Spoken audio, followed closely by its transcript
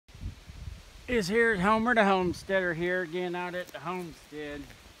Is here at Homer, the homesteader, here again out at the homestead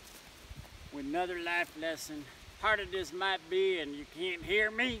with another life lesson. Part of this might be, and you can't hear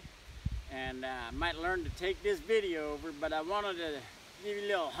me, and I might learn to take this video over, but I wanted to give you a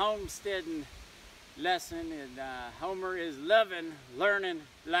little homesteading lesson. And Homer is loving learning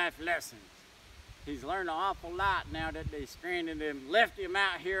life lessons. He's learned an awful lot now that they stranded him, left him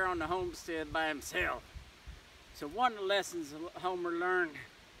out here on the homestead by himself. So one of the lessons Homer learned,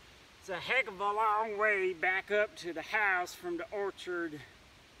 it's a heck of a long way back up to the house from the orchard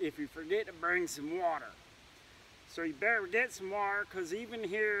if you forget to bring some water. So you better get some water, because even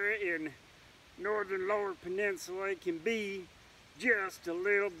here in northern lower peninsula it can be just a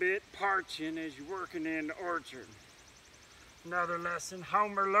little bit parching as you're working in the orchard. Another lesson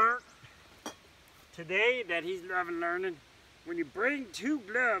Homer learned today that he's loving learning: when you bring 2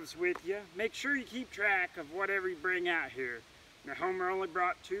 gloves with you, make sure you keep track of whatever you bring out here. Now Homer only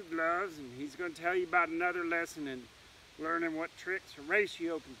brought 2 gloves, and he's going to tell you about another lesson in learning what tricks a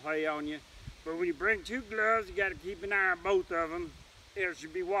ratio can play on you. But when you bring 2 gloves, you got to keep an eye on both of them, else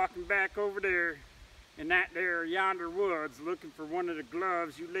you'll be walking back over there in that there yonder woods looking for one of the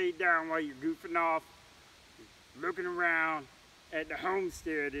gloves you laid down while you're goofing off, looking around at the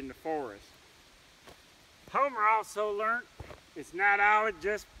homestead in the forest. Homer also learned it's not always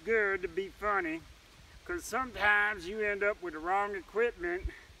just good to be funny, because sometimes you end up with the wrong equipment.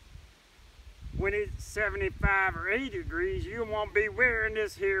 When it's 75 or 80 degrees, you won't be wearing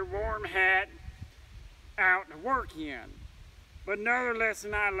this here warm hat out to work in. But another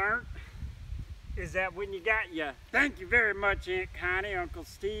lesson I learned is that when you got your, thank you very much Aunt Connie, Uncle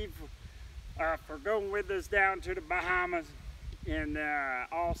Steve, for going with us down to the Bahamas, and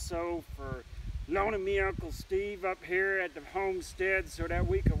also for loaning me Uncle Steve up here at the homestead so that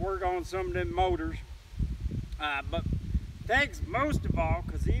we could work on some of them motors. But thanks most of all,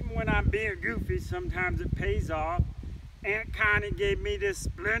 because even when I'm being goofy, sometimes it pays off. Aunt Connie gave me this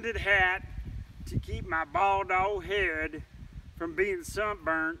splendid hat to keep my bald old head from being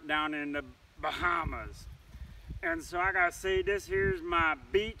sunburnt down in the Bahamas. And so I gotta say, this here's my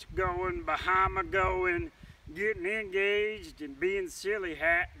beach going, Bahama going, getting engaged and being silly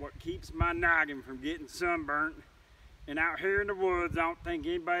hat, what keeps my noggin from getting sunburnt. And out here in the woods, I don't think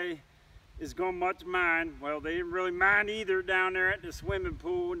anybody is going much mind. Well, they didn't really mind either down there at the swimming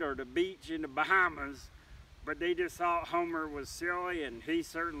pool or the beach in the Bahamas, but they just thought Homer was silly, and he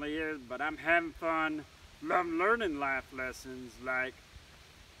certainly is. But I'm having fun, loving learning life lessons, like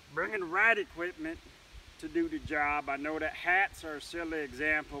bringing the right equipment to do the job. I know that hats are a silly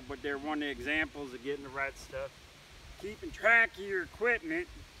example, but they're one of the examples of getting the right stuff. Keeping track of your equipment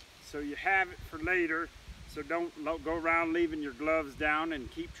so you have it for later. So don't go around leaving your gloves down, and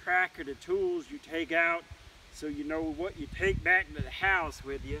keep track of the tools you take out so you know what you take back to the house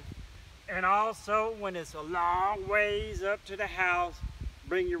with you. And also, when it's a long ways up to the house,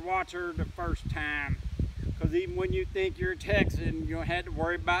 bring your water the first time. Because even when you think you're Texan, you don't have to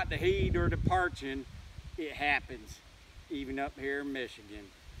worry about the heat or the parching. It happens, even up here in Michigan.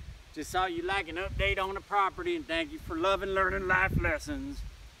 Just saw you like an update on the property, and thank you for loving learning life lessons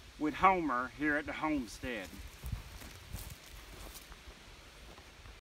with Homer here at the homestead.